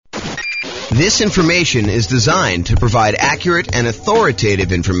This information is designed to provide accurate and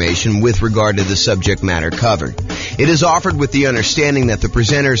authoritative information with regard to the subject matter covered. It is offered with the understanding that the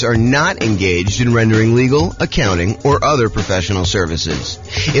presenters are not engaged in rendering legal, accounting, or other professional services.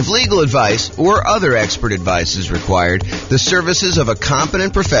 If legal advice or other expert advice is required, the services of a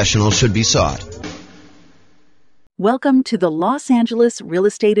competent professional should be sought. Welcome to the Los Angeles Real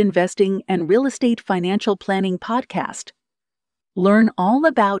Estate Investing and Real Estate Financial Planning Podcast. Learn all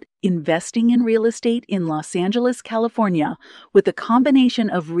about investing in real estate in Los Angeles, California, with a combination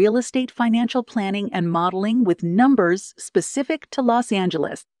of real estate financial planning and modeling with numbers specific to Los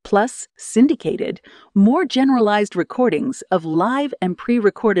Angeles, plus syndicated, more generalized recordings of live and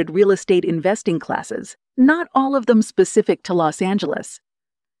pre-recorded real estate investing classes, not all of them specific to Los Angeles.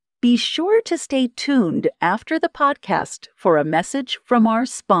 Be sure to stay tuned after the podcast for a message from our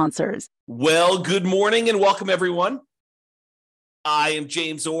sponsors. Well, good morning and welcome, everyone. I am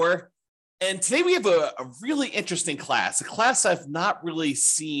James Orr, and today we have a really interesting class, a class I've not really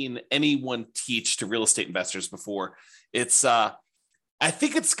seen anyone teach to real estate investors before. It's, I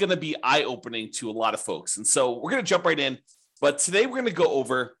think it's going to be eye-opening to a lot of folks, and so we're going to jump right in, but today we're going to go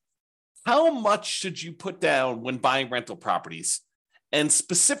over how much should you put down when buying rental properties, and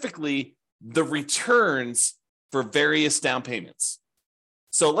specifically the returns for various down payments.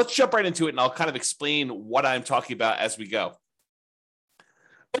 So let's jump right into it, and I'll kind of explain what I'm talking about as we go.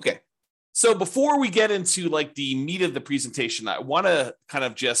 Okay, so before we get into like the meat of the presentation, I want to kind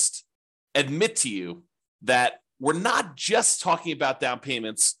of just admit to you that we're not just talking about down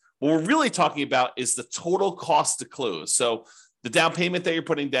payments. What we're really talking about is the total cost to close. So the down payment that you're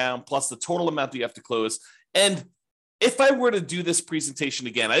putting down plus the total amount that you have to close. And if I were to do this presentation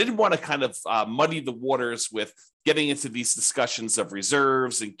again, I didn't want to kind of muddy the waters with getting into these discussions of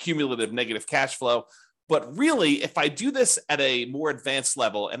reserves and cumulative negative cash flow. But really, if I do this at a more advanced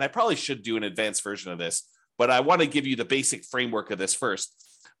level, and I probably should do an advanced version of this, but I want to give you the basic framework of this first.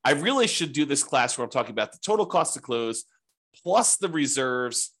 I really should do this class where I'm talking about the total cost to close, plus the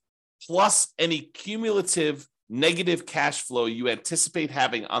reserves, plus any cumulative negative cash flow you anticipate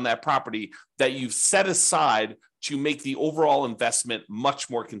having on that property that you've set aside to make the overall investment much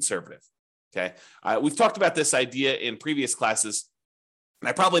more conservative. Okay, we've talked about this idea in previous classes. And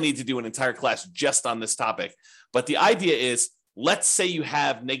I probably need to do an entire class just on this topic. But the idea is, let's say you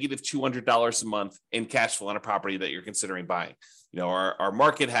have negative $200 a month in cash flow on a property that you're considering buying. You know, our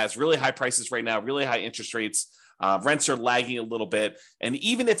market has really high prices right now, really high interest rates. Rents are lagging a little bit. And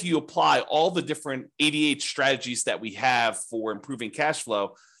even if you apply all the different 88 strategies that we have for improving cash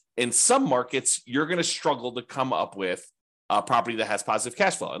flow, in some markets, you're going to struggle to come up with a property that has positive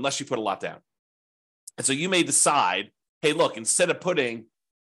cash flow unless you put a lot down. And so you may decide, hey, look, instead of putting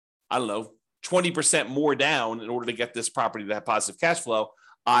 20% more down in order to get this property to have positive cash flow,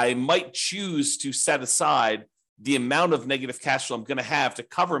 I might choose to set aside the amount of negative cash flow I'm going to have to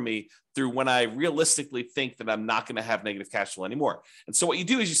cover me through when I realistically think that I'm not going to have negative cash flow anymore. And so what you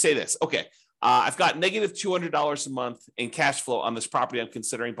do is you say this, okay, I've got negative $200 a month in cash flow on this property I'm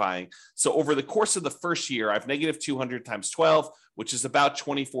considering buying. So over the course of the first year, I have negative 200 times 12, which is about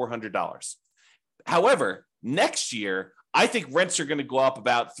 $2,400. However, next year, I think rents are going to go up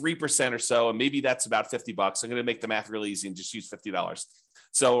about 3% or so, and maybe that's about $50. I'm going to make the math really easy and just use $50.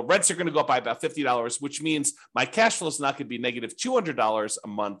 So rents are going to go up by about $50, which means my cash flow is not going to be negative $200 a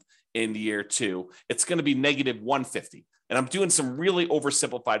month in year two. It's going to be negative $150. And I'm doing some really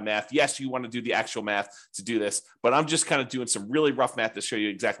oversimplified math. Yes, you want to do the actual math to do this, but I'm just kind of doing some really rough math to show you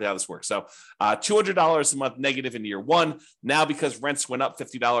exactly how this works. So $200 a month negative in year one. Now, because rents went up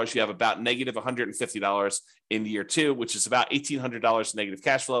 $50, you have about negative $150 in year two, which is about $1,800 negative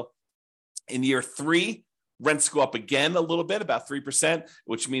cash flow. In year three, rents go up again a little bit, about 3%,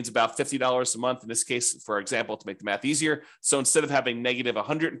 which means about $50 a month. In this case, for example, to make the math easier. So instead of having negative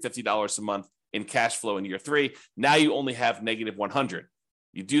 $150 a month in cash flow in year three, now you only have negative 100.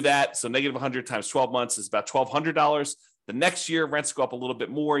 You do that. So negative 100 times 12 months is about $1,200. The next year, rents go up a little bit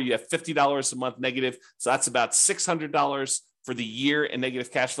more. You have $50 a month negative. So that's about $600 for the year in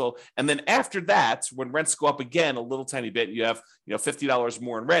negative cash flow. And then after that, when rents go up again a little tiny bit, you have $50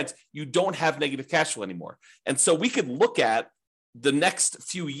 more in rent, you don't have negative cash flow anymore. And so we could look at the next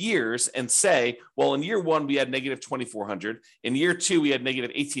few years and say, well, in year one, we had negative 2,400. In year two, we had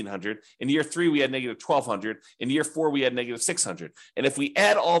negative 1,800. In year three, we had negative 1,200. In year four, we had negative 600. And if we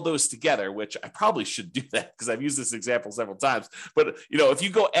add all those together, which I probably should do that because I've used this example several times, but if you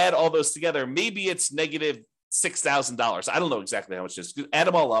go add all those together, maybe it's negative $6,000. I don't know exactly how much it is. Add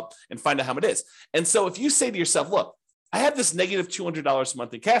them all up and find out how much it is. And so if you say to yourself, look, I have this negative $200 a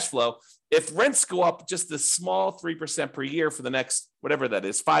month in cash flow. If rents go up just a small 3% per year for the next, whatever that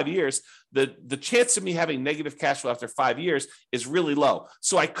is, 5 years, the chance of me having negative cash flow after 5 years is really low.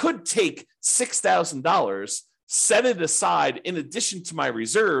 So I could take $6,000, set it aside in addition to my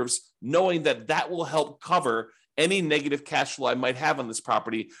reserves, knowing that that will help cover any negative cash flow I might have on this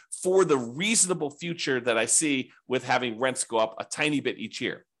property for the reasonable future that I see with having rents go up a tiny bit each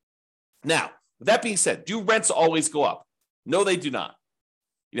year. Now, with that being said, do rents always go up? No, they do not.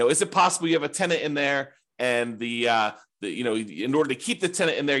 Is it possible you have a tenant in there and in order to keep the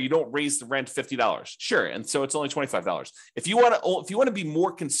tenant in there, you don't raise the rent $50? Sure, and so it's only $25. If you want to be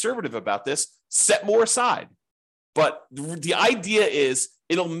more conservative about this, set more aside. But the idea is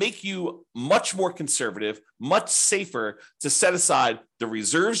it'll make you much more conservative, much safer to set aside the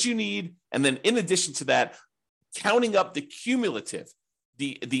reserves you need, and then in addition to that, counting up the cumulative,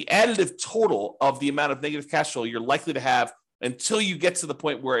 the additive total of the amount of negative cash flow you're likely to have until you get to the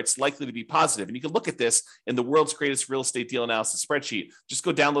point where it's likely to be positive. And you can look at this in the world's greatest real estate deal analysis spreadsheet. Just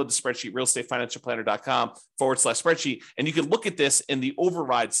go download the spreadsheet, realestatefinancialplanner.com/spreadsheet. And you can look at this in the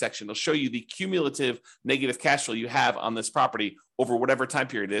override section. It'll show you the cumulative negative cash flow you have on this property over whatever time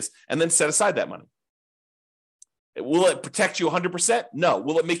period it is, and then set aside that money. Will it protect you 100%? No.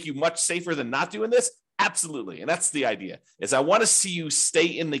 Will it make you much safer than not doing this? Absolutely. And that's the idea, is I want to see you stay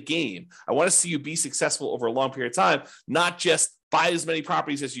in the game. I want to see you be successful over a long period of time, not just buy as many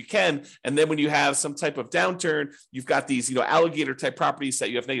properties as you can. And then when you have some type of downturn, you've got these, alligator type properties that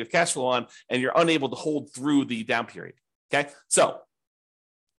you have negative cash flow on, and you're unable to hold through the down period. Okay. So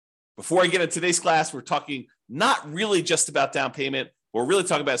before I get into today's class, we're talking not really just about down payment. What we're really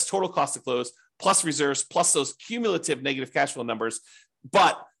talking about is total cost to close plus reserves, plus those cumulative negative cash flow numbers.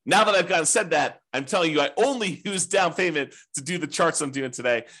 But now that I've said that, I'm telling you, I only use down payment to do the charts I'm doing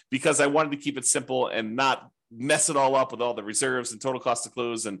today because I wanted to keep it simple and not mess it all up with all the reserves and total cost to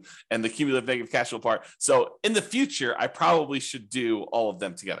close and the cumulative negative cash flow part. So in the future, I probably should do all of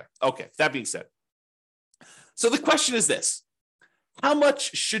them together. Okay, that being said. So the question is this: how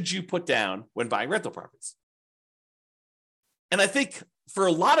much should you put down when buying rental properties? And I think for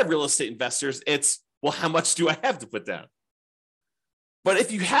a lot of real estate investors, it's, well, how much do I have to put down? But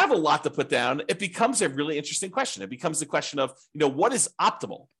if you have a lot to put down, it becomes a really interesting question. It becomes the question of, what is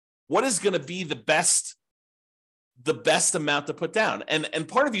optimal? What is going to be the best amount to put down? And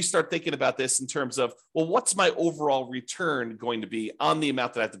part of you start thinking about this in terms of, well, what's my overall return going to be on the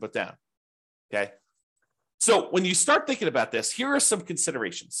amount that I have to put down? Okay. So when you start thinking about this, here are some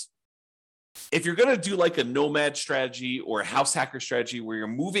considerations. If you're going to do like a nomad strategy or a house hacker strategy where you're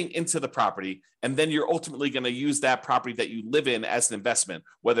moving into the property and then you're ultimately going to use that property that you live in as an investment,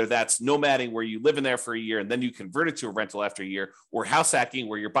 whether that's nomading where you live in there for a year and then you convert it to a rental after a year, or house hacking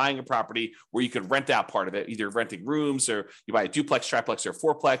where you're buying a property where you could rent out part of it, either renting rooms or you buy a duplex, triplex, or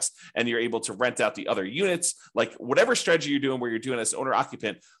fourplex, and you're able to rent out the other units. Like whatever strategy you're doing where you're doing as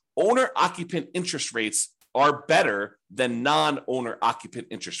owner-occupant interest rates are better than non-owner occupant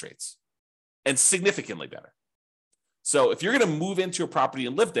interest rates, and significantly better. So if you're going to move into a property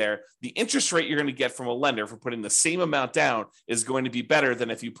and live there, the interest rate you're going to get from a lender for putting the same amount down is going to be better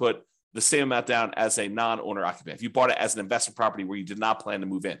than if you put the same amount down as a non-owner occupant, if you bought it as an investment property where you did not plan to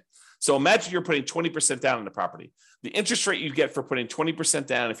move in. So imagine you're putting 20% down in the property. The interest rate you get for putting 20%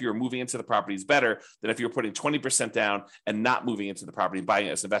 down if you're moving into the property is better than if you're putting 20% down and not moving into the property and buying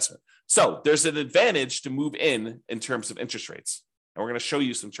it as an investment. So there's an advantage to move in terms of interest rates. And we're going to show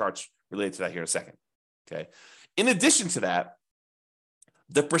you some charts related to that here in a second. Okay. In addition to that,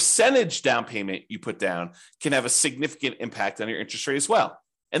 the percentage down payment you put down can have a significant impact on your interest rate as well.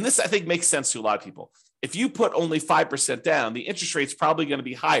 And this, I think, makes sense to a lot of people. If you put only 5% down, the interest rate is probably going to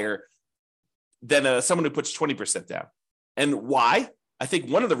be higher than someone who puts 20% down. And why? I think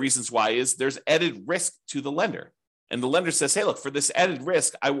one of the reasons why is there's added risk to the lender. And the lender says, hey, look, for this added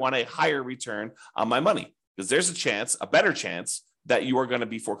risk, I want a higher return on my money because there's a better chance that you are going to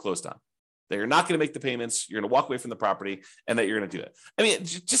be foreclosed on, that you're not going to make the payments, you're going to walk away from the property, and that you're going to do it. I mean,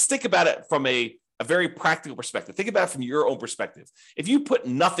 just think about it from a very practical perspective. Think about it from your own perspective. If you put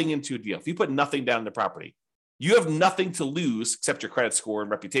nothing into a deal, if you put nothing down in the property, you have nothing to lose except your credit score and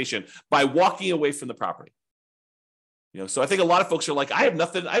reputation by walking away from the property. So I think a lot of folks are like, I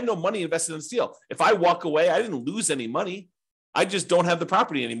have no money invested in this deal. If I walk away, I didn't lose any money. I just don't have the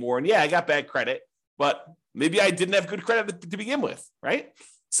property anymore. And yeah, I got bad credit, but maybe I didn't have good credit to begin with, right?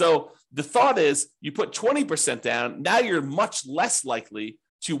 So the thought is you put 20% down, now you're much less likely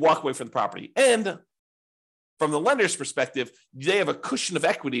to walk away from the property. And from the lender's perspective, they have a cushion of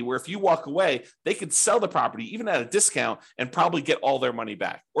equity where if you walk away, they could sell the property even at a discount and probably get all their money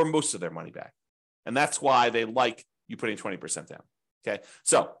back or most of their money back. And that's why they like you putting 20% down. Okay.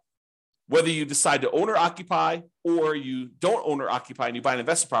 So whether you decide to own or occupy, or you don't own or occupy and you buy an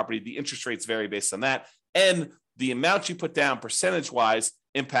investment property, the interest rates vary based on that. And the amount you put down percentage-wise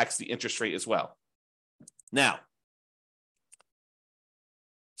impacts the interest rate as well. Now,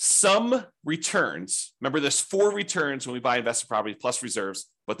 some returns, remember there's 4 returns when we buy investment properties plus reserves,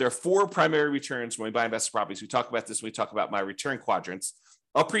 but there are 4 primary returns when we buy investment properties. We talk about this when we talk about my return quadrants.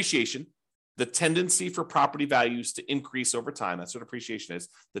 Appreciation, the tendency for property values to increase over time. That's what appreciation is.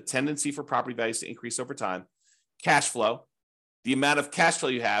 The tendency for property values to increase over time. Cash flow, the amount of cash flow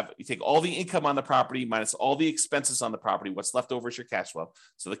you have. You take all the income on the property minus all the expenses on the property. What's left over is your cash flow.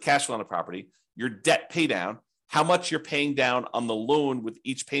 So the cash flow on the property, your debt pay down, how much you're paying down on the loan with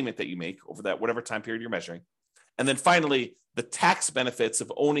each payment that you make over that whatever time period you're measuring. And then finally, the tax benefits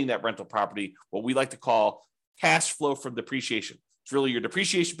of owning that rental property, what we like to call cash flow from depreciation. It's really your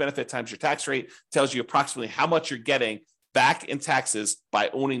depreciation benefit times your tax rate, tells you approximately how much you're getting back in taxes by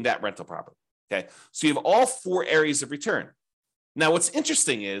owning that rental property. Okay, so you have all 4 areas of return. Now, what's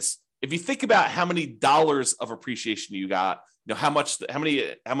interesting is if you think about how many dollars of appreciation you got, how much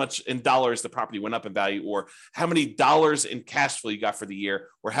in dollars the property went up in value, or how many dollars in cash flow you got for the year,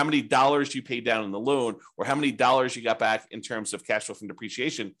 or how many dollars you paid down in the loan, or how many dollars you got back in terms of cash flow from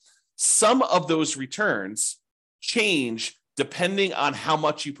depreciation, some of those returns change depending on how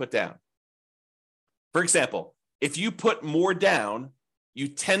much you put down. For example, if you put more down, you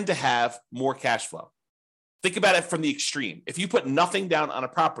tend to have more cash flow. Think about it from the extreme. If you put nothing down on a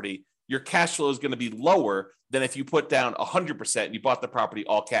property, your cash flow is going to be lower than if you put down 100% and you bought the property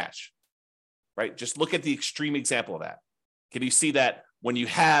all cash, right? Just look at the extreme example of that. Can you see that when you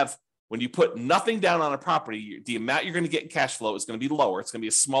put nothing down on a property, the amount you're going to get in cash flow is going to be lower. It's going to be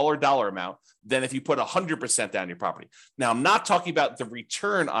a smaller dollar amount than if you put 100% down your property. Now, I'm not talking about the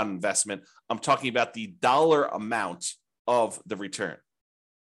return on investment. I'm talking about the dollar amount of the return.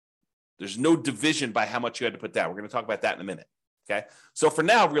 There's no division by how much you had to put down. We're going to talk about that in a minute. Okay. So for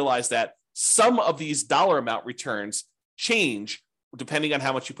now, realize that some of these dollar amount returns change depending on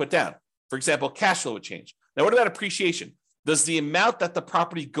how much you put down. For example, cash flow would change. Now, what about appreciation? Does the amount that the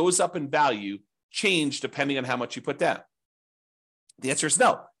property goes up in value change depending on how much you put down? The answer is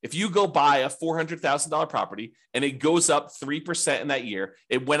no. If you go buy a $400,000 property and it goes up 3% in that year,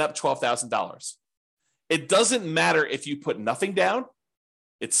 it went up $12,000. It doesn't matter if you put nothing down,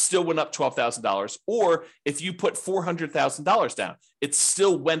 it still went up $12,000. Or if you put $400,000 down, it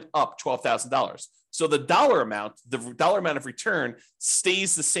still went up $12,000. So the dollar amount of return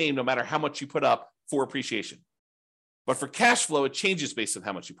stays the same no matter how much you put up for appreciation. But for cash flow, it changes based on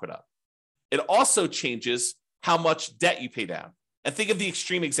how much you put up. It also changes how much debt you pay down. And think of the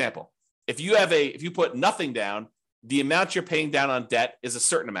extreme example. If you put nothing down, the amount you're paying down on debt is a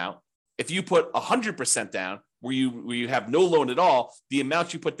certain amount. If you put 100% down, where you have no loan at all, the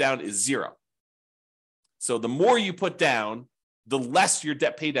amount you put down is 0. So the more you put down, the less your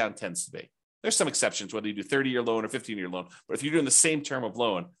debt pay down tends to be. There's some exceptions, whether you do 30-year loan or 15-year loan. But if you're doing the same term of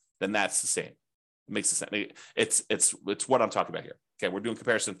loan, then that's the same. It makes sense. It's what I'm talking about here. Okay, we're doing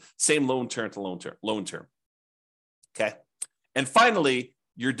comparison, same loan term to loan term. Okay, and finally,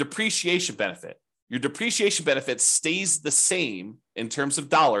 your depreciation benefit. Your depreciation benefit stays the same in terms of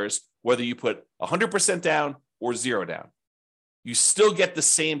dollars, whether you put 100% down or 0 down. You still get the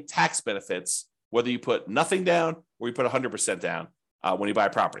same tax benefits, whether you put nothing down or you put 100% down when you buy a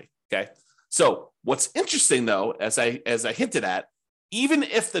property. Okay, so what's interesting though, as I hinted at, even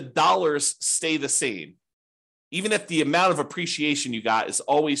if the dollars stay the same, even if the amount of appreciation you got is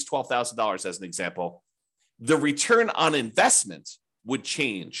always $12,000 as an example, the return on investment would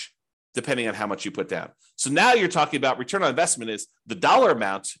change depending on how much you put down. So now you're talking about return on investment is the dollar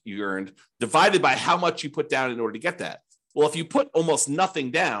amount you earned divided by how much you put down in order to get that. Well, if you put almost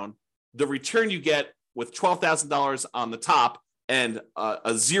nothing down, the return you get with $12,000 on the top and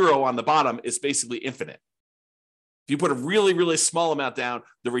a 0 on the bottom is basically infinite. If you put a really, really small amount down,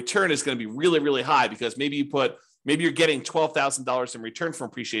 the return is going to be really, really high because maybe you're getting $12,000 in return from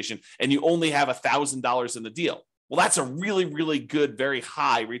appreciation and you only have $1,000 in the deal. Well, that's a really, really good, very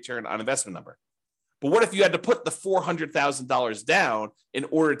high return on investment number. But what if you had to put the $400,000 down in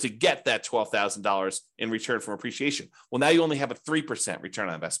order to get that $12,000 in return from appreciation? Well, now you only have a 3% return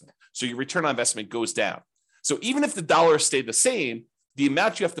on investment. So your return on investment goes down. So even if the dollars stay the same, the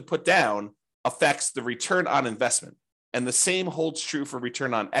amount you have to put down affects the return on investment. And the same holds true for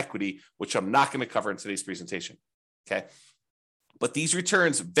return on equity, which I'm not going to cover in today's presentation. Okay. But these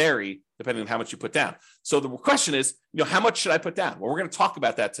returns vary depending on how much you put down. So the question is, how much should I put down? Well, we're going to talk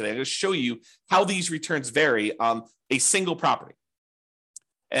about that today. I'm going to show you how these returns vary on a single property.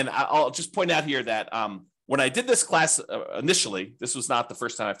 And I'll just point out here that when I did this class initially, this was not the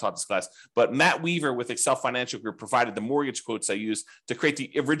first time I've taught this class, but Matt Weaver with Excel Financial Group provided the mortgage quotes I used to create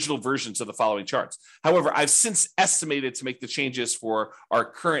the original versions of the following charts. However, I've since estimated to make the changes for our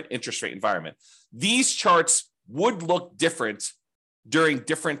current interest rate environment. These charts would look different during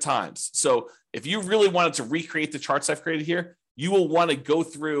different times. So if you really wanted to recreate the charts I've created here, you will want to go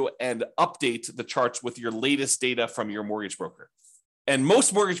through and update the charts with your latest data from your mortgage broker. And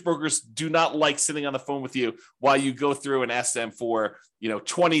most mortgage brokers do not like sitting on the phone with you while you go through and ask them for,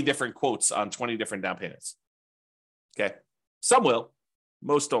 20 different quotes on 20 different down payments. Okay. Some will,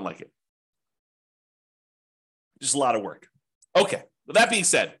 most don't like it. Just a lot of work. Okay. With that being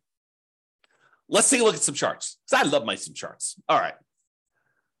said, let's take a look at some charts because I love some charts. All right.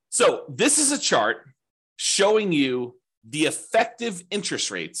 So this is a chart showing you the effective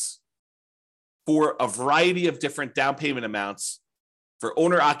interest rates for a variety of different down payment amounts for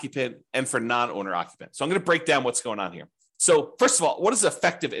owner-occupant and for non-owner-occupant. So I'm going to break down what's going on here. So first of all, what is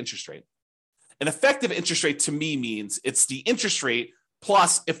effective interest rate? An effective interest rate to me means it's the interest rate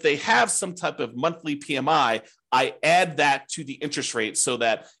plus if they have some type of monthly PMI, I add that to the interest rate so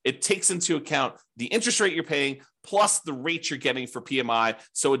that it takes into account the interest rate you're paying plus the rate you're getting for PMI.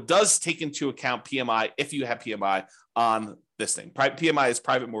 So it does take into account PMI if you have PMI on this thing. PMI is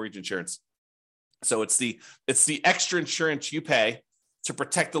private mortgage insurance. So it's the extra insurance you pay to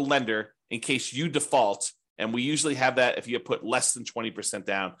protect the lender in case you default. And we usually have that if you put less than 20%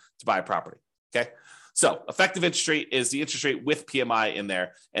 down to buy a property. Okay. So effective interest rate is the interest rate with PMI in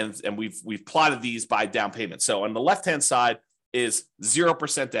there. And we've plotted these by down payment. So on the left-hand side is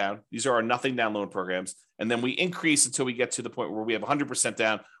 0% down. These are our nothing down loan programs. And then we increase until we get to the point where we have 100%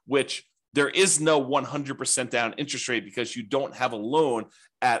 down, which there is no 100% down interest rate because you don't have a loan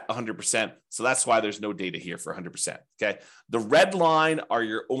at 100%. So that's why there's no data here for 100%. Okay. The red line are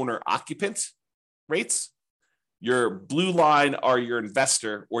your owner occupant rates. Your blue line are your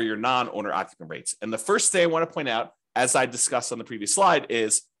investor or your non-owner occupant rates. And the first thing I want to point out, as I discussed on the previous slide,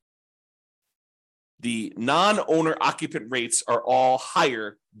 is the non-owner occupant rates are all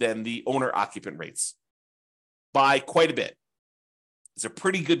higher than the owner occupant rates by quite a bit. There's a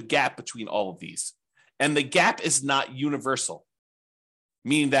pretty good gap between all of these. And the gap is not universal,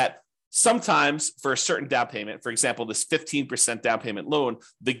 meaning that sometimes for a certain down payment, for example, this 15% down payment loan,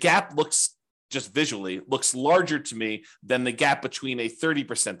 the gap looks just visually looks larger to me than the gap between a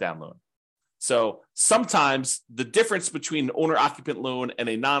 30% down loan. So sometimes the difference between an owner occupant loan and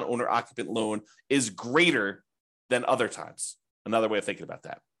a non-owner occupant loan is greater than other times. Another way of thinking about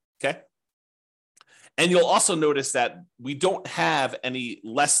that. Okay. And you'll also notice that we don't have any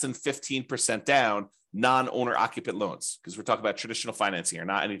less than 15% down non-owner occupant loans because we're talking about traditional financing here,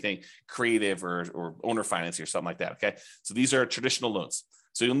 not anything creative or owner financing or something like that. Okay. So these are traditional loans.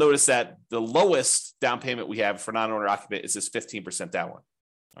 So you'll notice that the lowest down payment we have for non-owner occupant is this 15% down one.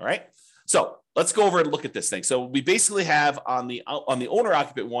 All right. So let's go over and look at this thing. So we basically have on the owner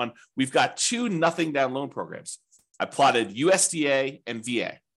occupant one, we've got two nothing down loan programs. I plotted USDA and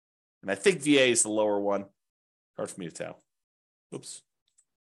VA. And I think VA is the lower one. Hard for me to tell. Oops.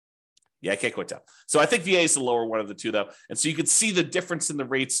 Yeah, I can't quite tell. So I think VA is the lower one of the two, though. And so you can see the difference in the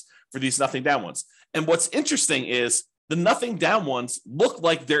rates for these nothing down ones. And what's interesting is the nothing down ones look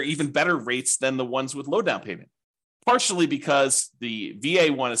like they're even better rates than the ones with low down payment, partially because the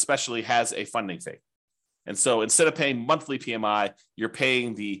VA one especially has a funding fee. And so instead of paying monthly PMI, you're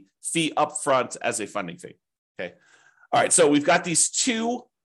paying the fee upfront as a funding fee. Okay. All right. So we've got these two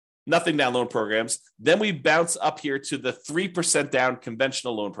nothing down loan programs. Then we bounce up here to the 3% down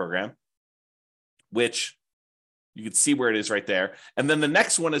conventional loan program, which you can see where it is right there. And then the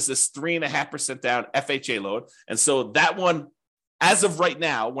next one is this 3.5% down FHA loan. And so that one, as of right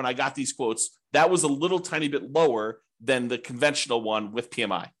now, when I got these quotes, that was a little tiny bit lower than the conventional one with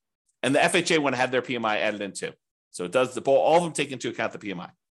PMI. And the FHA one had their PMI added in too. So it does all of them take into account the PMI.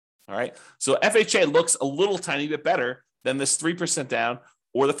 All right. So FHA looks a little tiny bit better than this 3% down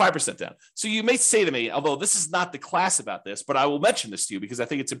or the 5% down. So you may say to me, although this is not the class about this, but I will mention this to you because I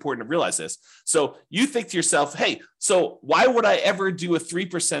think it's important to realize this. So you think to yourself, hey, so why would I ever do a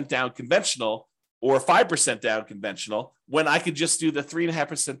 3% down conventional or 5% down conventional when I could just do the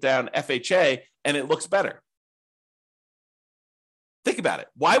 3.5% down FHA and it looks better? Think about it.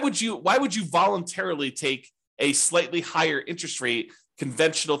 Why would you voluntarily take a slightly higher interest rate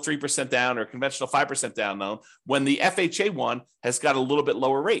conventional 3% down or conventional 5% down loan when the FHA one has got a little bit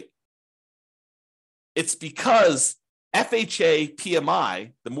lower rate? It's because FHA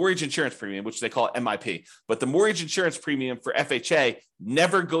PMI, the mortgage insurance premium, which they call MIP, but the mortgage insurance premium for FHA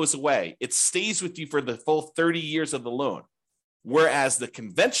never goes away. It stays with you for the full 30 years of the loan. whereas the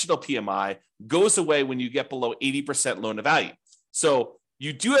conventional PMI goes away when you get below 80% loan to value. So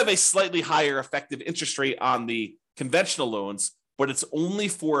you do have a slightly higher effective interest rate on the conventional loans, but it's only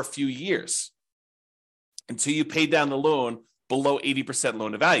for a few years until you pay down the loan below 80%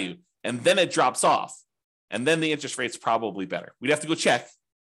 loan to value. And then it drops off. And then the interest rate's probably better. We'd have to go check,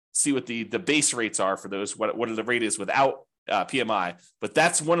 see what the base rates are for those, what the rate is without PMI. But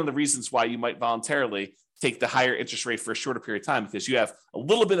that's one of the reasons why you might voluntarily take the higher interest rate for a shorter period of time, because you have a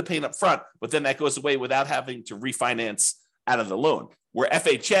little bit of pain up front, but then that goes away without having to refinance out of the loan. Where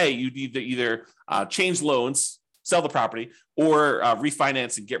FHA, you need to either change loans, sell the property, or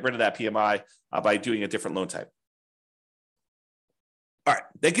refinance and get rid of that PMI by doing a different loan type. All right,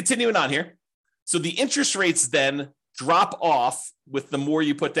 then continuing on here. So the interest rates then drop off with the more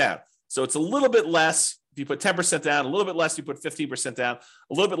you put down. So it's a little bit less if you put 10% down, a little bit less if you put 15% down,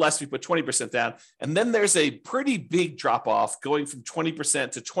 a little bit less if you put 20% down. And then there's a pretty big drop off going from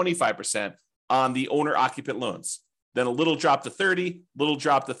 20% to 25% on the owner-occupant loans. Then a little drop to 30, little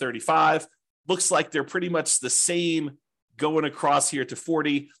drop to 35. Looks like they're pretty much the same going across here to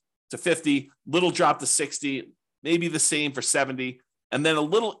 40 to 50, little drop to 60, maybe the same for 70, and then a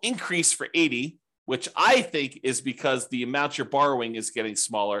little increase for 80, which I think is because the amount you're borrowing is getting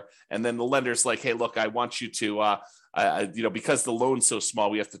smaller. And then the lender's like, hey, look, I want you to, because the loan's so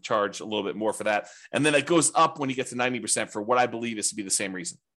small, we have to charge a little bit more for that. And then it goes up when you get to 90% for what I believe is to be the same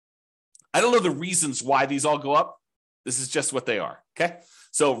reason. I don't know the reasons why these all go up. This is just what they are, okay?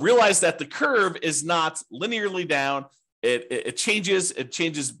 So realize that the curve is not linearly down. It changes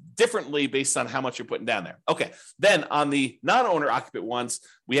differently based on how much you're putting down there. Okay, then on the non-owner occupant ones,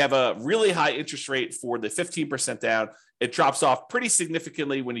 we have a really high interest rate for the 15% down. It drops off pretty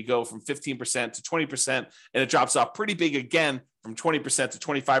significantly when you go from 15% to 20%, and it drops off pretty big again from 20% to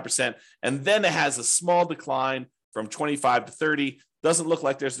 25%. And then it has a small decline from 25 to 30. Doesn't look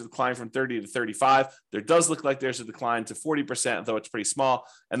like there's a decline from 30 to 35. There does look like there's a decline to 40%, though it's pretty small.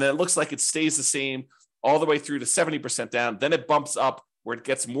 And then it looks like it stays the same all the way through to 70% down. Then it bumps up where it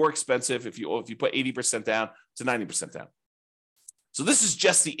gets more expensive if you put 80% down to 90% down. So this is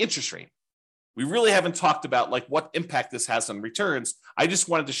just the interest rate. We really haven't talked about like what impact this has on returns. I just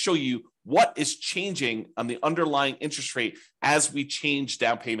wanted to show you what is changing on the underlying interest rate as we change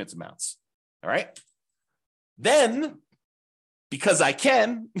down payment amounts. All right. Then, because I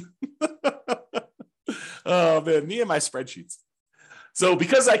can, oh man, me and my spreadsheets. So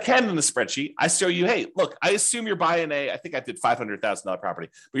because I can in the spreadsheet, I show you, hey, look, I assume you're buying I think I did $500,000 property,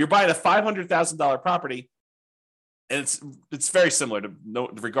 but you're buying a $500,000 property, and it's very similar to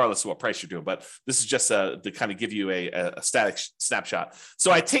regardless of what price you're doing, but this is just to kind of give you a static snapshot.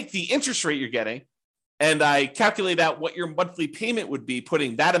 So I take the interest rate you're getting, and I calculate out what your monthly payment would be,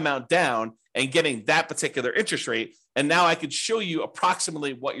 putting that amount down and getting that particular interest rate. And now I could show you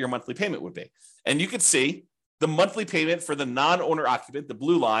approximately what your monthly payment would be. And you could see the monthly payment for the non-owner occupant, the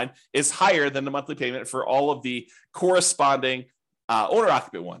blue line, is higher than the monthly payment for all of the corresponding owner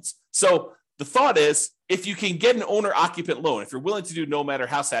occupant ones. So the thought is, if you can get an owner occupant loan, if you're willing to do no matter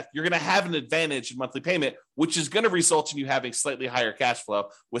house hack, you're going to have an advantage in monthly payment, which is going to result in you having slightly higher cash flow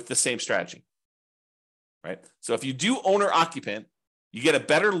with the same strategy, right? So if you do owner occupant, you get a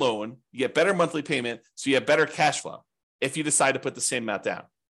better loan, you get better monthly payment, so you have better cash flow if you decide to put the same amount down.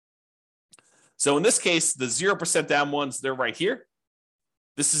 So in this case, the 0% down ones, they're right here.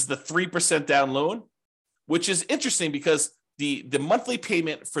 This is the 3% down loan, which is interesting because the monthly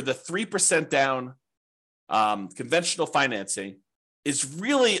payment for the 3% down conventional financing is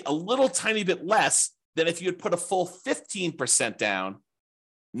really a little tiny bit less than if you had put a full 15% down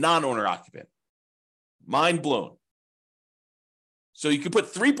non-owner occupant. Mind blown. So you could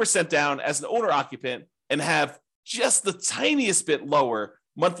put 3% down as an owner occupant and have just the tiniest bit lower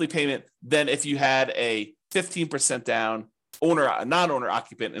monthly payment than if you had a 15% down non-owner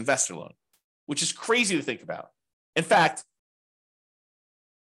occupant investor loan, which is crazy to think about. In fact,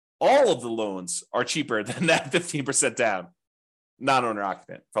 all of the loans are cheaper than that 15% down non-owner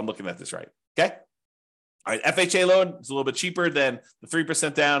occupant, if I'm looking at this right. Okay. All right. FHA loan is a little bit cheaper than the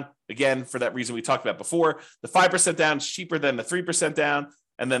 3% down. Again, for that reason we talked about before. The 5% down is cheaper than the 3% down.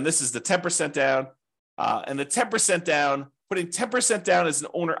 And then this is the 10% down. And the 10% down, putting 10% down as an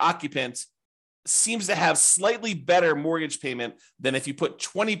owner occupant seems to have slightly better mortgage payment than if you put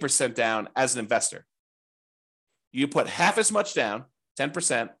 20% down as an investor. You put half as much down,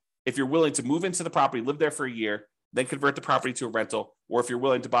 10%, if you're willing to move into the property, live there for a year, then convert the property to a rental, or if you're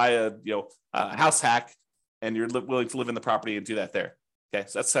willing to buy a house hack and you're willing to live in the property and do that there. Okay,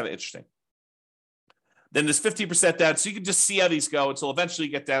 so that's kind of interesting. Then there's 50% down, so you can just see how these go until eventually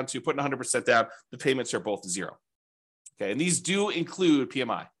you get down to putting 100% down. The payments are both zero. Okay, and these do include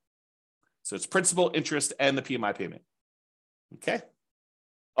PMI. So it's principal, interest, and the PMI payment. Okay.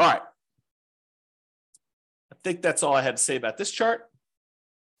 All right. I think that's all I had to say about this chart.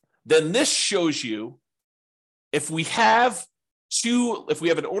 Then this shows you if we have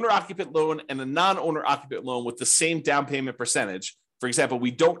an owner-occupant loan and a non-owner-occupant loan with the same down payment percentage. For example,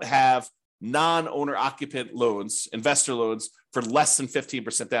 we don't have non-owner-occupant loans, investor loans, for less than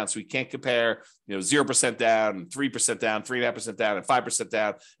 15% down. So we can't compare, 0% down, 3% down, 3.5% down, and 5%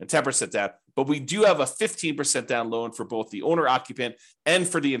 down, and 10% down. But we do have a 15% down loan for both the owner-occupant and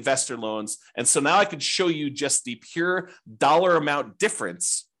for the investor loans. And so now I can show you just the pure dollar amount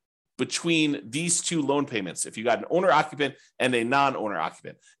difference between these two loan payments, if you got an owner-occupant and a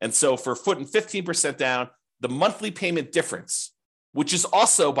non-owner-occupant. And so for putting 15% down, the monthly payment difference, which is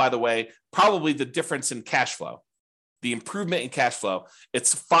also, by the way, probably the difference in cash flow, the improvement in cash flow,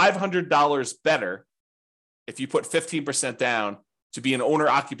 it's $500 better if you put 15% down to be an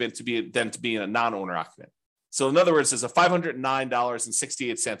owner-occupant than to be a non-owner-occupant. So in other words, it's a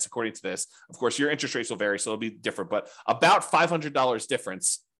 $509.68 according to this. Of course, your interest rates will vary, so it'll be different, but about $500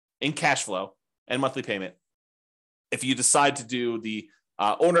 difference in cash flow and monthly payment if you decide to do the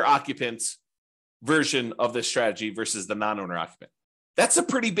owner-occupant version of this strategy versus the non-owner-occupant. That's a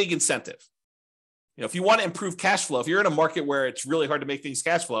pretty big incentive. If you want to improve cash flow, if you're in a market where it's really hard to make things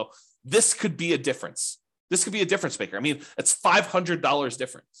cash flow, this could be a difference. This could be a difference maker. I mean, it's $500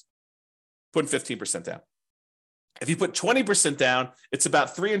 difference, putting 15% down. If you put 20% down, it's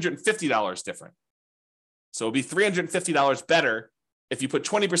about $350 different. So it'll be $350 better if you put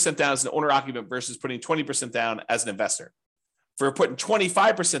 20% down as an owner-occupant versus putting 20% down as an investor. For putting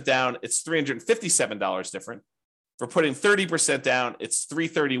 25% down, it's $357 different. For putting 30% down, it's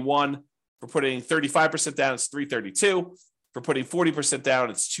 $331. For putting 35% down, it's $332. For putting 40% down,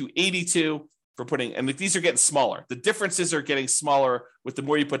 it's $282. And these are getting smaller. The differences are getting smaller with the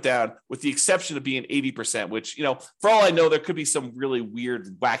more you put down, with the exception of being 80%, which, for all I know, there could be some really weird,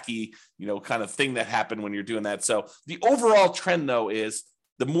 wacky, kind of thing that happened when you're doing that. So the overall trend, though, is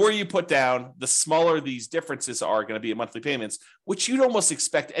the more you put down, the smaller these differences are going to be in monthly payments, which you'd almost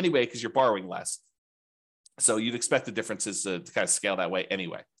expect anyway because you're borrowing less. So you'd expect the differences to kind of scale that way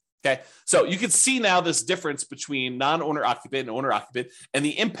anyway. Okay, so you can see now this difference between non-owner occupant and owner occupant and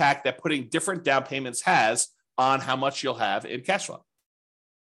the impact that putting different down payments has on how much you'll have in cash flow.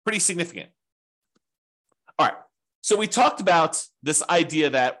 Pretty significant. All right, so we talked about this idea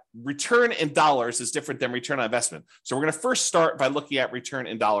that return in dollars is different than return on investment. So we're going to first start by looking at return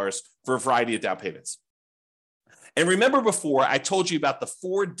in dollars for a variety of down payments. And remember before, I told you about the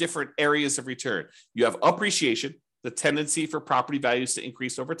 4 different areas of return. You have appreciation, the tendency for property values to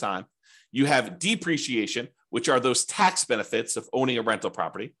increase over time. You have depreciation, which are those tax benefits of owning a rental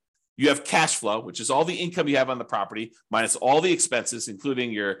property. You have cash flow, which is all the income you have on the property minus all the expenses,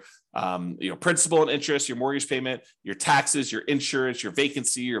 including your principal and interest, your mortgage payment, your taxes, your insurance, your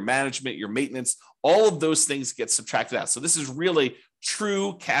vacancy, your management, your maintenance. All of those things get subtracted out. So this is really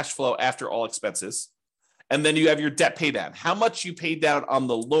true cash flow after all expenses. And then you have your debt pay down. How much you paid down on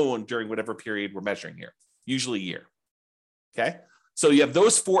the loan during whatever period we're measuring here, usually a year. Okay, so you have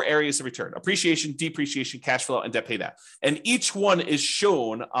those 4 areas of return: appreciation, depreciation, cash flow, and debt pay down. And each one is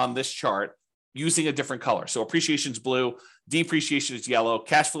shown on this chart using a different color. So appreciation is blue, depreciation is yellow,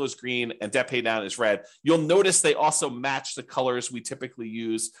 cash flow is green, and debt pay down is red. You'll notice they also match the colors we typically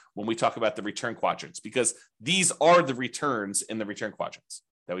use when we talk about the return quadrants, because these are the returns in the return quadrants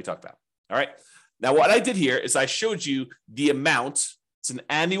that we talked about. All right. Now, what I did here is I showed you the amount. It's an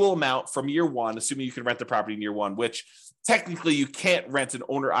annual amount from year 1, assuming you can rent the property in year 1, which technically you can't rent an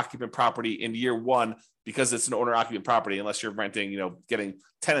owner-occupant property in year 1 because it's an owner-occupant property unless you're renting, getting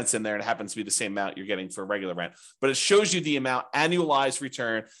tenants in there, and it happens to be the same amount you're getting for regular rent. But it shows you the amount annualized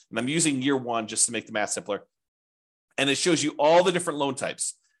return, and I'm using year 1 just to make the math simpler. And it shows you all the different loan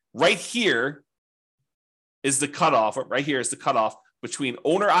types. Right here is the cutoff. Right here is the cutoff between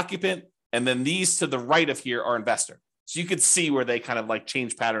owner-occupant, and then these to the right of here are investor. So you could see where they kind of like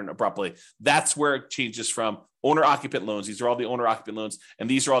change pattern abruptly. That's where it changes from owner-occupant loans. These are all the owner-occupant loans, and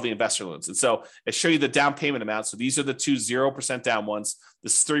these are all the investor loans. And so I show you the down payment amount. So these are the 2 0% down ones.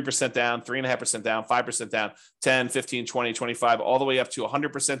 This is 3% down, 3.5% down, 5% down, 10, 15, 20, 25, all the way up to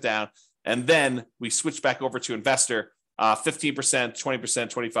 100% down. And then we switch back over to investor, 15%, 20%,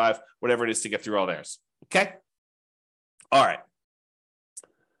 25, whatever it is to get through all theirs. Okay? All right.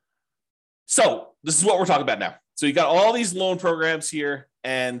 So this is what we're talking about now. So you got all these loan programs here,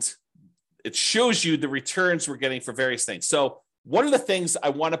 and it shows you the returns we're getting for various things. So one of the things I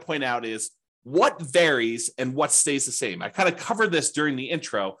want to point out is what varies and what stays the same. I kind of covered this during the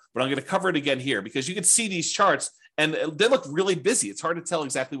intro, but I'm going to cover it again here because you can see these charts And they look really busy. It's hard to tell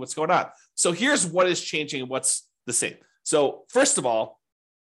exactly what's going on. So here's what is changing and what's the same. So first of all,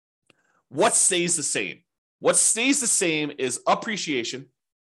 what stays the same? What stays the same is appreciation.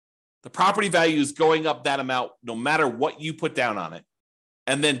 The property value is going up that amount no matter what you put down on it.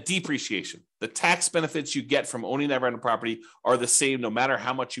 And then depreciation. The tax benefits you get from owning that rental property are the same no matter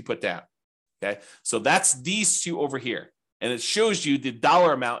how much you put down. Okay, so that's these two over here. And it shows you the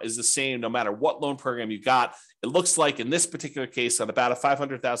dollar amount is the same no matter what loan program you got. It looks like in this particular case on about a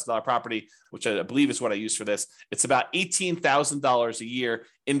 $500,000 property, which I believe is what I use for this, it's about $18,000 a year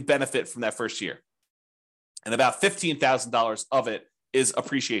in benefit from that first year. And about $15,000 of it is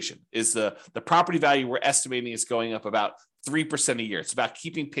appreciation, is the property value we're estimating is going up about 3% a year. It's about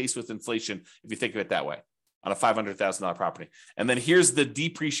keeping pace with inflation, if you think of it that way, on a $500,000 property. And then here's the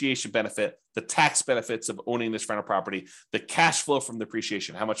depreciation benefit, the tax benefits of owning this rental property, the cash flow from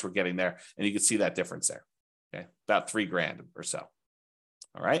depreciation, how much we're getting there. And you can see that difference there. Okay, about $3,000 or so.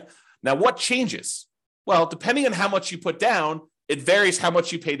 All right. Now, what changes? Well, depending on how much you put down, it varies how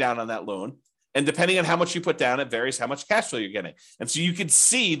much you pay down on that loan. And depending on how much you put down, it varies how much cash flow you're getting. And so you can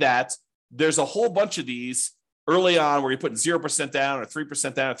see that there's a whole bunch of these early on where you put 0% down or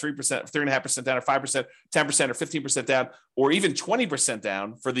 3% down or 3%, 3.5% down or 5%, 10% or 15% down, or even 20%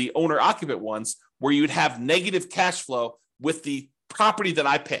 down for the owner occupant ones where you'd have negative cash flow with the property that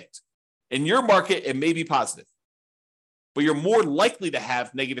I picked. In your market, it may be positive, but you're more likely to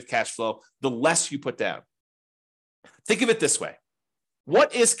have negative cash flow the less you put down. Think of it this way.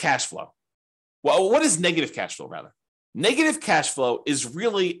 What is cash flow? Well, what is negative cash flow, rather? Negative cash flow is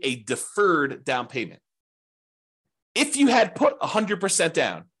really a deferred down payment. If you had put 100%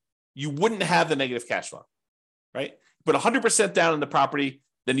 down, you wouldn't have the negative cash flow, right? Put 100% down in the property,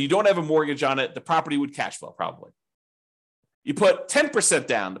 then you don't have a mortgage on it, the property would cash flow probably. You put 10%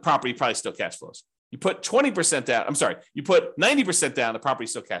 down, the property probably still cash flows. You put 20% down, you put 90% down, the property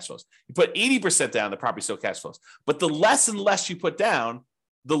still cash flows. You put 80% down, the property still cash flows. But the less and less you put down,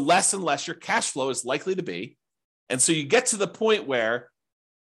 the less and less your cash flow is likely to be. And so you get to the point where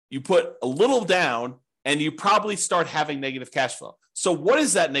you put a little down and you probably start having negative cash flow. So what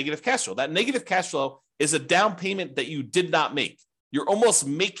is that negative cash flow? That negative cash flow is a down payment that you did not make. You're almost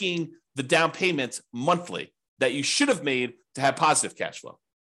making the down payment monthly that you should have made to have positive cash flow.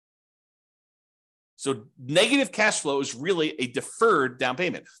 So negative cash flow is really a deferred down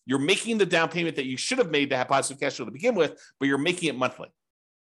payment. You're making the down payment that you should have made to have positive cash flow to begin with, but you're making it monthly.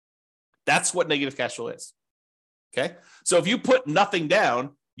 That's what negative cash flow is. Okay. So if you put nothing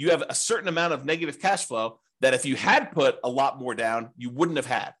down, you have a certain amount of negative cash flow that if you had put a lot more down, you wouldn't have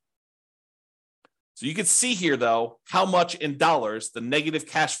had. So you can see here, though, how much in dollars the negative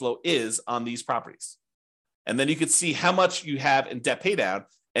cash flow is on these properties. And then you can see how much you have in debt pay down.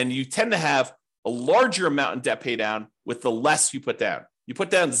 And you tend to have a larger amount in debt pay down with the less you put down. You put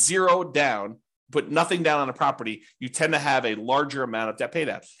down zero down, put nothing down on a property, you tend to have a larger amount of debt pay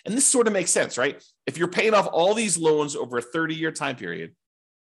down. And this sort of makes sense, right? If you're paying off all these loans over a 30-year time period,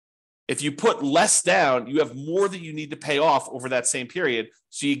 if you put less down, you have more that you need to pay off over that same period.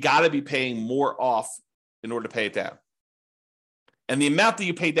 So you got to be paying more off in order to pay it down. And the amount that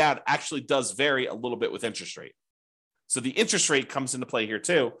you pay down actually does vary a little bit with interest rate. So the interest rate comes into play here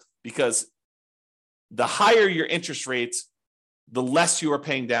too, because the higher your interest rates, the less you are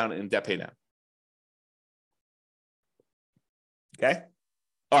paying down in debt pay down. Okay.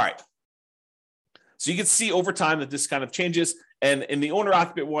 All right. So you can see over time that this kind of changes. And in the owner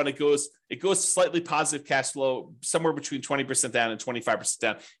occupant one, it goes slightly positive cash flow, somewhere between 20% down and 25%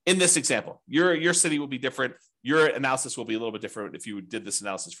 down. In this example, your city will be different. Your analysis will be a little bit different if you did this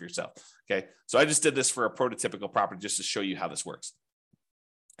analysis for yourself. Okay. So I just did this for a prototypical property just to show you how this works.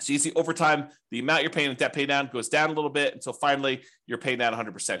 So you see over time, the amount you're paying in debt pay down goes down a little bit until finally you're paying down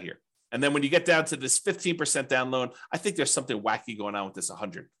 100% here. And then when you get down to this 15% down loan, I think there's something wacky going on with this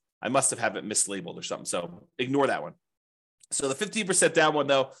 100. I must have it mislabeled or something. So ignore that one. So the 15% down one,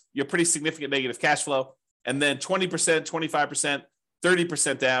 though, you have pretty significant negative cash flow. And then 20%, 25%,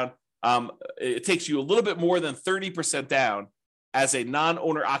 30% down. It takes you a little bit more than 30% down as a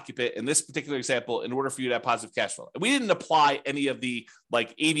non-owner occupant in this particular example in order for you to have positive cash flow. And we didn't apply any of the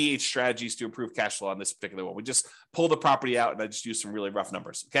like 88 strategies to improve cash flow on this particular one. We just pulled the property out and I just used some really rough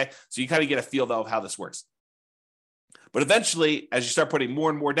numbers. Okay. So you kind of get a feel though of how this works. But eventually, as you start putting more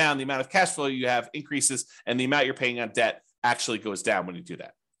and more down, the amount of cash flow you have increases and the amount you're paying on debt actually goes down when you do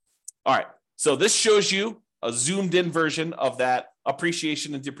that. All right. So this shows you a zoomed in version of that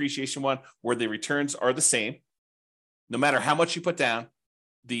appreciation and depreciation one where the returns are the same. No matter how much you put down,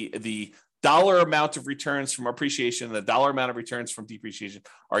 the dollar amount of returns from appreciation and the dollar amount of returns from depreciation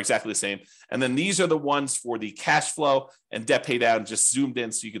are exactly the same. And then these are the ones for the cash flow and debt pay down, just zoomed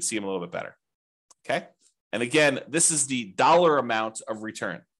in so you can see them a little bit better. Okay. And again, this is the dollar amount of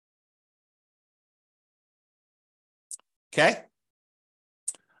return. Okay.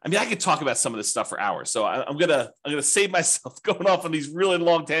 I mean, I could talk about some of this stuff for hours. So I'm gonna save myself going off on these really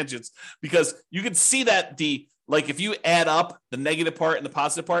long tangents, because you can see that if you add up the negative part and the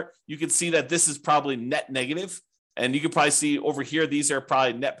positive part, you can see that this is probably net negative. And you can probably see over here, these are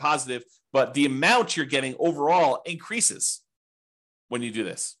probably net positive, but the amount you're getting overall increases when you do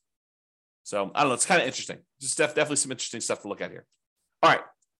this. So I don't know, it's kind of interesting. Just definitely some interesting stuff to look at here. All right.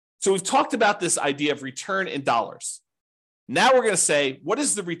 So we've talked about this idea of return in dollars. Now we're going to say, what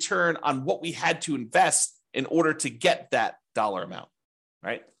is the return on what we had to invest in order to get that dollar amount,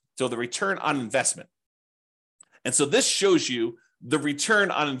 right? So the return on investment. And so this shows you the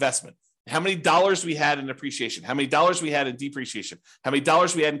return on investment. How many dollars we had in appreciation, how many dollars we had in depreciation, how many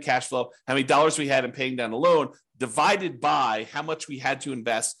dollars we had in cash flow, how many dollars we had in paying down a loan, divided by how much we had to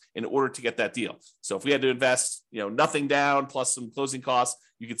invest in order to get that deal. So if we had to invest, nothing down plus some closing costs,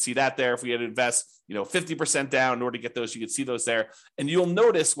 you could see that there. If we had to invest, 50% down in order to get those, you could see those there. And you'll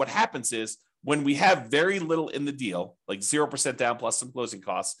notice what happens is when we have very little in the deal, like 0% down plus some closing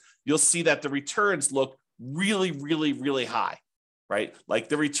costs, you'll see that the returns look really, really, really high, right? Like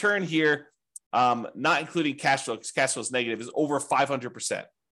the return here, not including cash flow, because cash flow is negative, is over 500%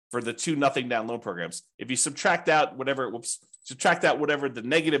 for the two nothing down loan programs. If you subtract out whatever the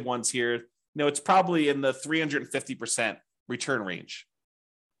negative ones here, it's probably in the 350% return range.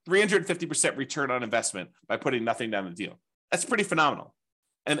 350% return on investment by putting nothing down the deal. That's pretty phenomenal.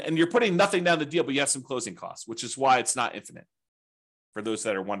 And you're putting nothing down the deal, but you have some closing costs, which is why it's not infinite. For those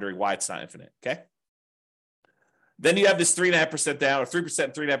that are wondering why it's not infinite, okay? Then you have this 3.5% down, or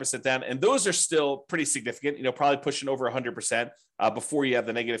 3%, 3.5% down, and those are still pretty significant, probably pushing over 100% before you have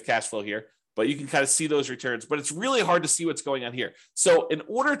the negative cash flow here. But you can kind of see those returns, but it's really hard to see what's going on here. So in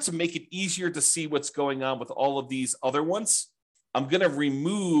order to make it easier to see what's going on with all of these other ones, I'm going to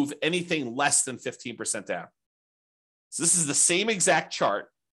remove anything less than 15% down. So this is the same exact chart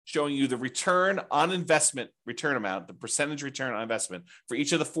showing you the return on investment return amount, the percentage return on investment for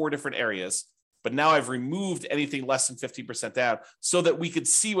each of the four different areas. But now I've removed anything less than 15% down so that we could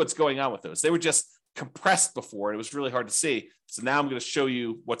see what's going on with those. They were just compressed before. And it was really hard to see. So now I'm going to show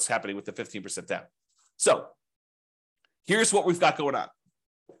you what's happening with the 15% down. So here's what we've got going on.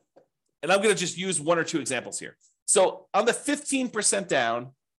 And I'm going to just use one or two examples here. So on the 15%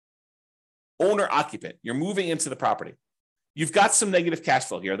 down, owner occupant, you're moving into the property. You've got some negative cash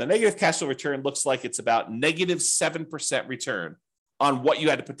flow here. The negative cash flow return looks like it's about negative 7% return on what you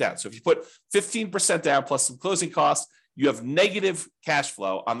had to put down. So if you put 15% down plus some closing costs, you have negative cash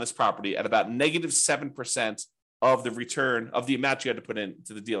flow on this property at about negative 7% of the return of the amount you had to put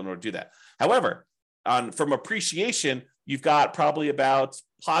into the deal in order to do that. However, from appreciation, you've got probably about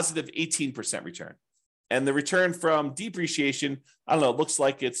positive 18% return. And the return from depreciation, I don't know, it looks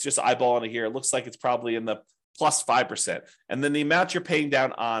like it's just eyeballing it here. It looks like it's probably in the plus 5%. And then the amount you're paying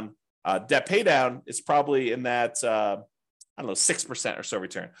down on debt pay down is probably in that, 6% or so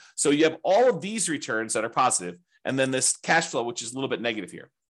return. So you have all of these returns that are positive, and then this cash flow, which is a little bit negative here.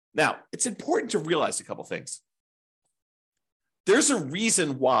 Now, it's important to realize a couple things. There's a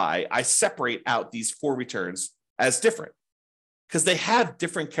reason why I separate out these four returns as different, because they have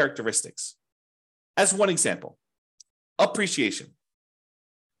different characteristics. As one example, appreciation.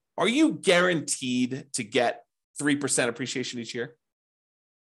 Are you guaranteed to get 3% appreciation each year?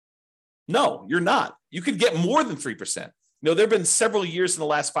 No, you're not. You could get more than 3%. There have been several years in the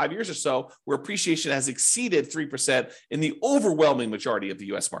last 5 years or so where appreciation has exceeded 3% in the overwhelming majority of the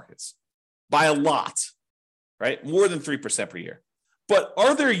U.S. markets by a lot, right? More than 3% per year. But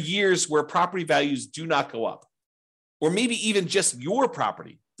are there years where property values do not go up? Or maybe even just your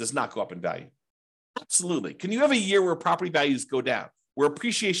property does not go up in value? Absolutely. Can you have a year where property values go down, where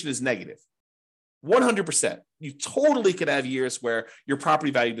appreciation is negative? 100%. You totally can have years where your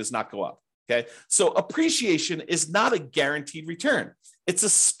property value does not go up. Okay. So appreciation is not a guaranteed return. It's a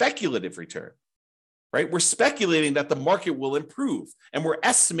speculative return, right? We're speculating that the market will improve, and we're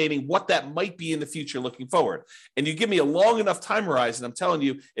estimating what that might be in the future looking forward. And you give me a long enough time horizon, I'm telling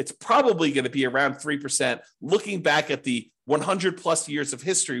you, it's probably going to be around 3%, looking back at the 100 plus years of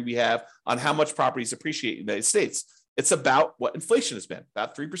history we have on how much properties appreciate in the United States. It's about what inflation has been,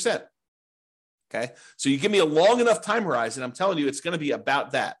 about 3%. Okay. So you give me a long enough time horizon, I'm telling you, it's going to be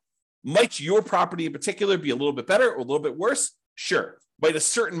about that. Might your property in particular be a little bit better or a little bit worse? Sure. Might a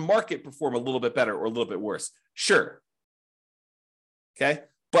certain market perform a little bit better or a little bit worse? Sure. Okay.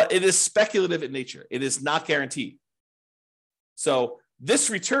 but it is speculative in nature. It is not guaranteed. So this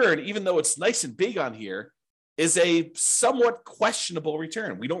return, even though it's nice and big on here, is a somewhat questionable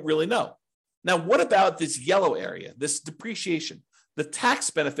return. We don't really know. Now, what about this yellow area, this depreciation, the tax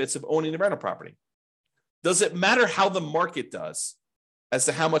benefits of owning the rental property? Does it matter how the market does as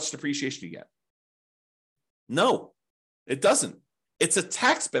to how much depreciation you get? No, it doesn't. It's a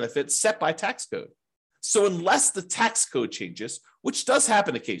tax benefit set by tax code. So unless the tax code changes, which does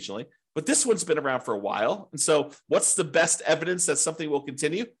happen occasionally, but this one's been around for a while. And so what's the best evidence that something will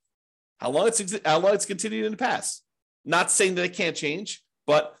continue? How long it's continued in the past. Not saying that it can't change,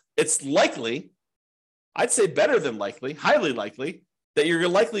 but it's likely, I'd say better than likely, highly likely, that you're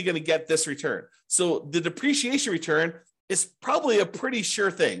likely going to get this return. So the depreciation return is probably a pretty sure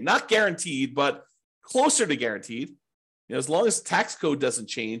thing. Not guaranteed, but closer to guaranteed. As long as tax code doesn't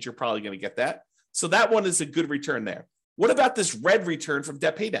change, you're probably going to get that. So that one is a good return there. What about this red return from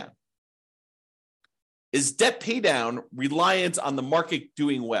debt paydown? Is debt paydown reliant on the market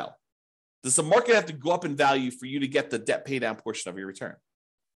doing well? Does the market have to go up in value for you to get the debt paydown portion of your return?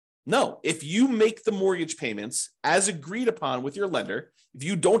 No. If you make the mortgage payments as agreed upon with your lender, if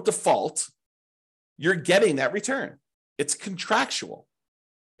you don't default, you're getting that return. It's contractual.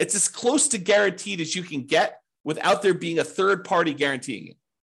 It's as close to guaranteed as you can get without there being a third party guaranteeing it,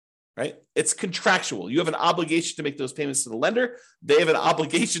 right? It's contractual. You have an obligation to make those payments to the lender. They have an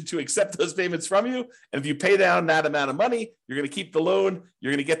obligation to accept those payments from you. And if you pay down that amount of money, you're going to keep the loan.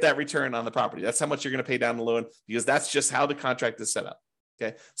 You're going to get that return on the property. That's how much you're going to pay down the loan, because that's just how the contract is set up.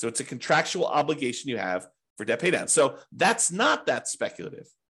 Okay. So it's a contractual obligation you have for debt paydown. So that's not that speculative.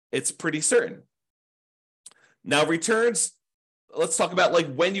 It's pretty certain. Now, returns, let's talk about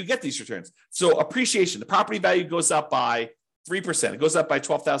like when you get these returns. So appreciation, the property value goes up by 3%. It goes up by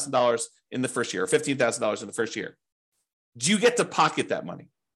 $12,000 in the first year or $15,000 in the first year. Do you get to pocket that money?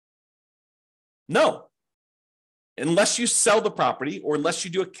 No. Unless you sell the property or unless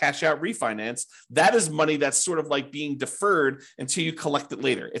you do a cash out refinance, that is money that's sort of like being deferred until you collect it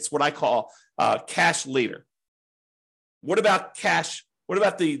later. It's what I call cash later. What about cash? What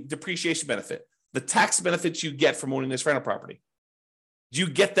about the depreciation benefit? The tax benefits you get from owning this rental property. Do you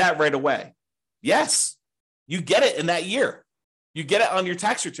get that right away? Yes, you get it in that year. You get it on your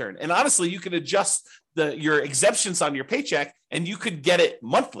tax return. And honestly, you can adjust your exemptions on your paycheck and you could get it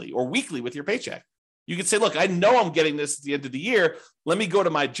monthly or weekly with your paycheck. You could say, look, I know I'm getting this at the end of the year. Let me go to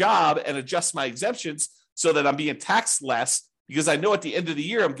my job and adjust my exemptions so that I'm being taxed less, because I know at the end of the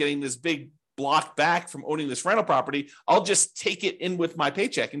year, I'm getting this big block back from owning this rental property. I'll just take it in with my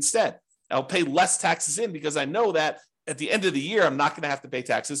paycheck instead. I'll pay less taxes in because I know that at the end of the year, I'm not going to have to pay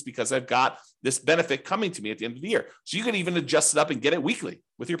taxes because I've got this benefit coming to me at the end of the year. So you can even adjust it up and get it weekly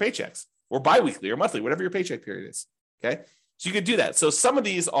with your paychecks or biweekly or monthly, whatever your paycheck period is. Okay. So you could do that. So some of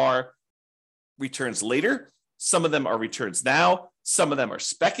these are returns later. Some of them are returns now. Some of them are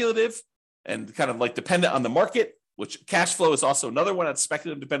speculative and kind of like dependent on the market, which cash flow is also another one that's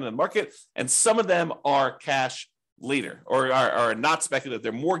speculative, dependent on the market. And some of them are cash later or are not speculative.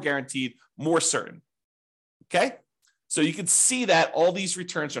 They're more guaranteed, more certain. Okay. So you can see that all these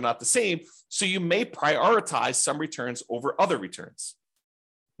returns are not the same. So you may prioritize some returns over other returns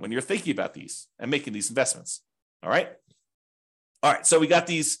when you're thinking about these and making these investments. All right. All right. So we got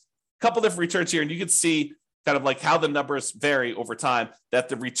these couple different returns here, and you can see kind of like how the numbers vary over time, that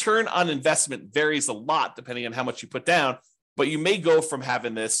the return on investment varies a lot depending on how much you put down. But you may go from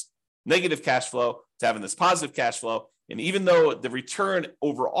having this negative cash flow to having this positive cash flow. And even though the return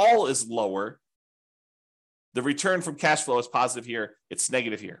overall is lower, the return from cash flow is positive here. It's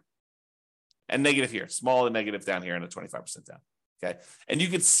negative here and negative here, small and negative down here and a 25% down. Okay. And you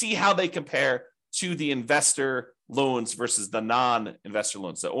can see how they compare to the investor loans versus the non-investor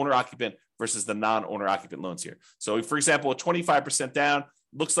loans, the owner occupant versus the non-owner occupant loans here. So for example, a 25% down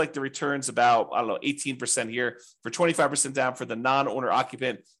looks like the return's about, 18% here. For 25% down for the non-owner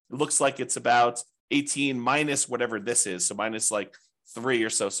occupant, it looks like it's about 18 minus whatever this is. So minus like 3 or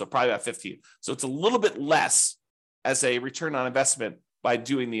so. So probably about 15. So it's a little bit less as a return on investment by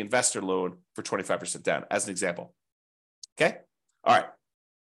doing the investor loan for 25% down as an example. Okay. All right.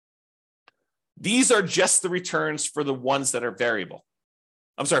 These are just the returns for the ones that are variable.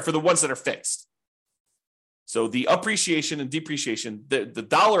 I'm sorry, for the ones that are fixed. So the appreciation and depreciation, the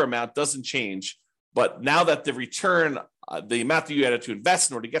dollar amount doesn't change, but now that the return, the amount that you had to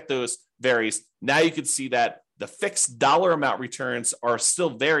invest in order to get those varies, now you can see that the fixed dollar amount returns are still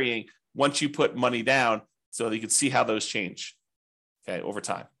varying once you put money down, so that you can see how those change, okay, over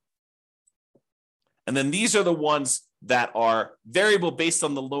time. And then these are the ones that are variable based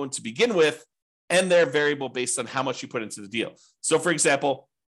on the loan to begin with, and they're variable based on how much you put into the deal. So for example,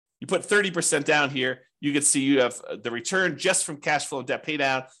 You put 30% down here, you can see you have the return just from cash flow and debt pay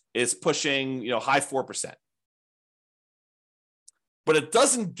down is pushing, high 4%. But it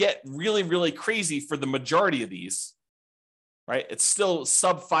doesn't get really, really crazy for the majority of these, right? It's still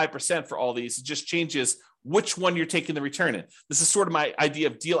sub 5% for all these. It just changes which one you're taking the return in. This is sort of my idea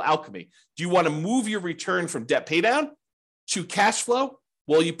of deal alchemy. Do you want to move your return from debt pay down to cash flow?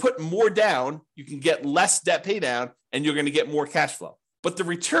 Well, you put more down, you can get less debt pay down, and you're going to get more cash flow. But the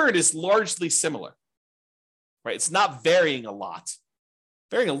return is largely similar, right? It's not varying a lot,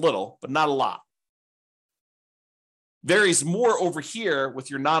 varying a little, but not a lot. Varies more over here with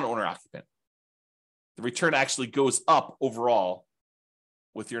your non-owner occupant. The return actually goes up overall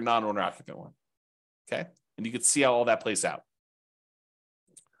with your non-owner occupant one. Okay. And you can see how all that plays out.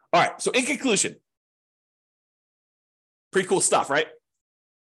 All right. So in conclusion, pretty cool stuff, right?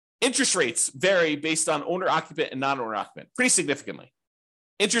 Interest rates vary based on owner occupant and non-owner occupant pretty significantly.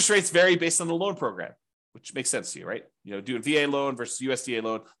 Interest rates vary based on the loan program, which makes sense to you, right? Doing VA loan versus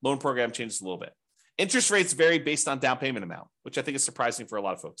USDA loan program changes a little bit. Interest rates vary based on down payment amount, which I think is surprising for a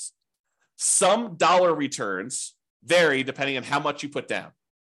lot of folks. Some dollar returns vary depending on how much you put down.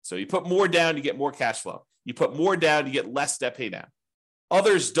 So you put more down, you get more cash flow. You put more down, you get less debt pay down.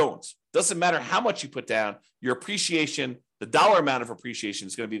 Others don't. Doesn't matter how much you put down, your appreciation, the dollar amount of appreciation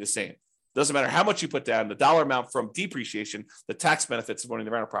is going to be the same. Doesn't matter how much you put down, the dollar amount from depreciation, the tax benefits of owning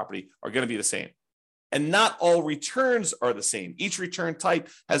the rental property are going to be the same. And not all returns are the same. Each return type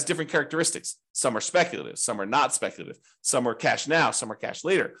has different characteristics. Some are speculative, some are not speculative. Some are cash now, some are cash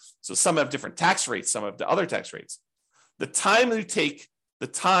later. So some have different tax rates, some have the other tax rates. The time you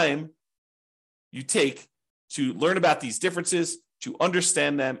take to learn about these differences, to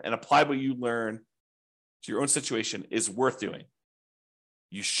understand them and apply what you learn to your own situation is worth doing.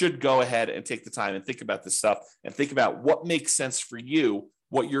 You should go ahead and take the time and think about this stuff and think about what makes sense for you,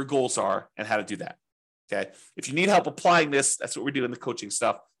 what your goals are, and how to do that. Okay. If you need help applying this, that's what we're doing in the coaching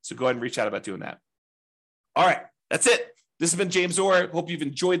stuff. So go ahead and reach out about doing that. All right. That's it. This has been James Orr. Hope you've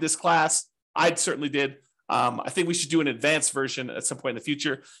enjoyed this class. I certainly did. I think we should do an advanced version at some point in the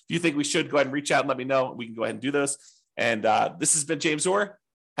future. If you think we should, go ahead and reach out and let me know. We can go ahead and do those. And this has been James Orr.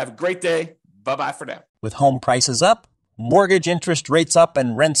 Have a great day. Bye-bye for now. With home prices up, mortgage interest rates up,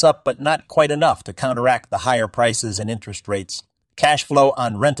 and rents up, but not quite enough to counteract the higher prices and interest rates, cash flow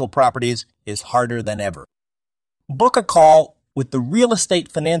on rental properties is harder than ever. Book a call with the Real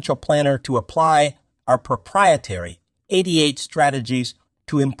Estate Financial Planner to apply our proprietary 88 strategies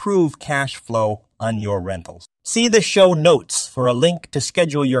to improve cash flow on your rentals. See the show notes for a link to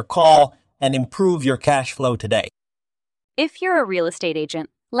schedule your call and improve your cash flow today. If you're a real estate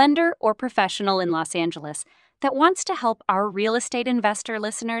agent, lender, or professional in Los Angeles that wants to help our real estate investor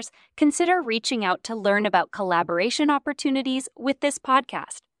listeners, consider reaching out to learn about collaboration opportunities with this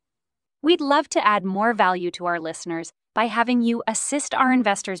podcast. We'd love to add more value to our listeners by having you assist our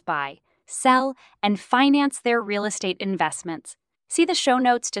investors buy, sell, and finance their real estate investments. See the show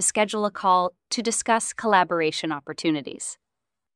notes to schedule a call to discuss collaboration opportunities.